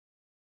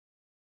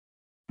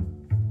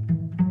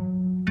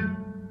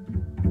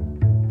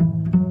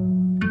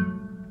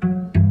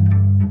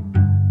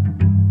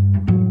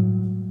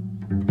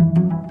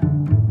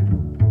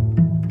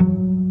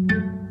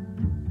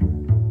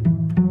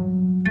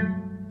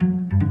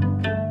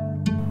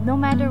no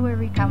matter where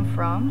we come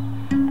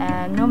from,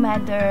 no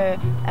matter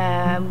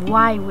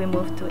why we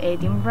moved to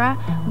Edinburgh,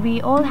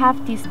 we all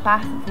have this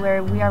path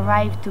where we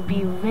arrive to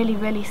be really,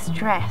 really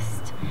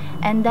stressed.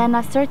 And then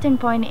at a certain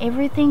point,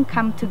 everything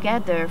comes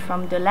together,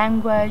 from the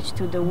language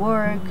to the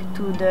work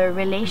to the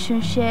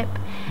relationship,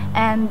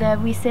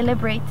 and we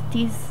celebrate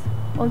this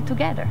all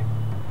together.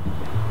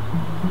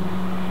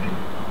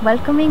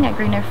 Welcoming a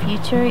Greener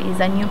Future is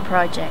a new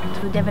project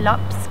to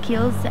develop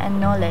skills and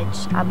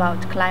knowledge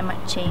about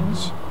climate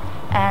change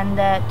and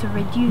to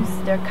reduce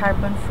their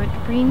carbon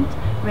footprint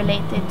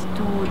related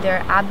to their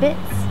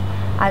habits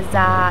as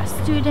a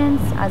student,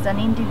 as an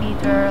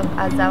individual,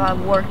 as a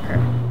worker.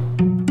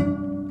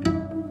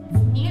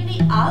 Nearly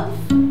half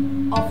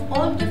of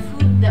all the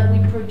food that we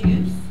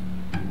produce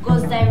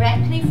goes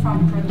directly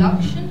from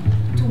production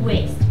to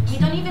waste. We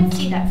don't even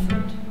see that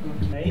food.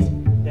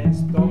 Then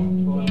stop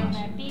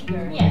for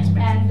bigger. Yes,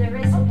 and the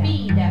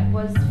recipe that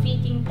was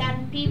feeding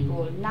 10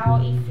 people, now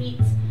it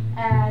feeds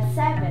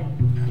 7.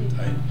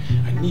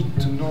 I need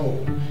to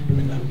know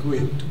when I'm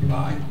going to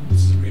buy.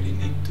 This is really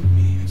neat to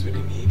me. It's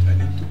really neat. I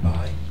need to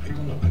buy.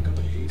 I'm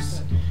gonna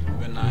use.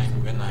 When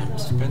I'm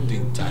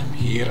spending time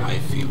here, I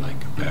feel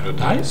like a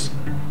paradise.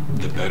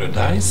 The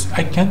paradise.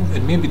 I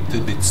can maybe a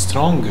bit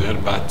stronger,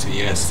 but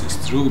yes,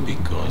 it's true,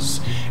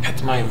 because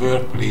at my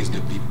workplace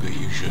the people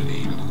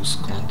usually lose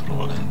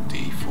control and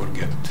they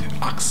forget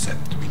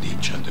accept with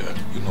each other.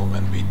 You know,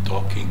 when we're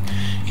talking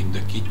in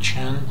the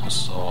kitchen,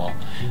 so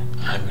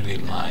I really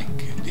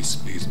like this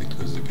place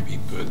because the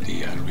people,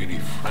 they are really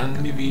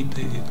friendly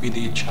with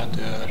each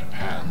other,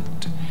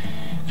 and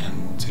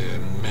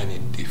many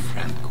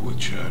different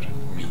cultures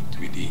meet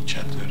with each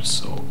other.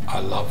 So I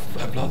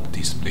love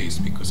this place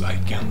because I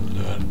can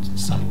learn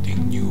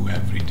something new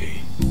every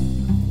day.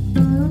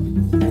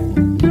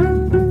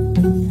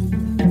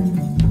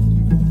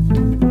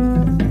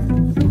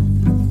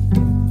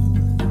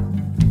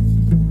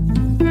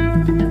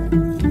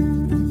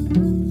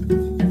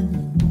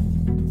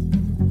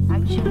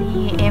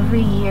 Actually,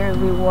 every year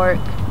we work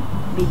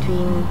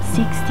between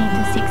 60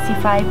 to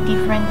 65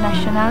 different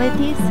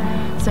nationalities,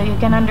 so you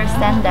can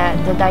understand that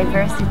the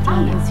diversity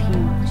is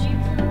huge.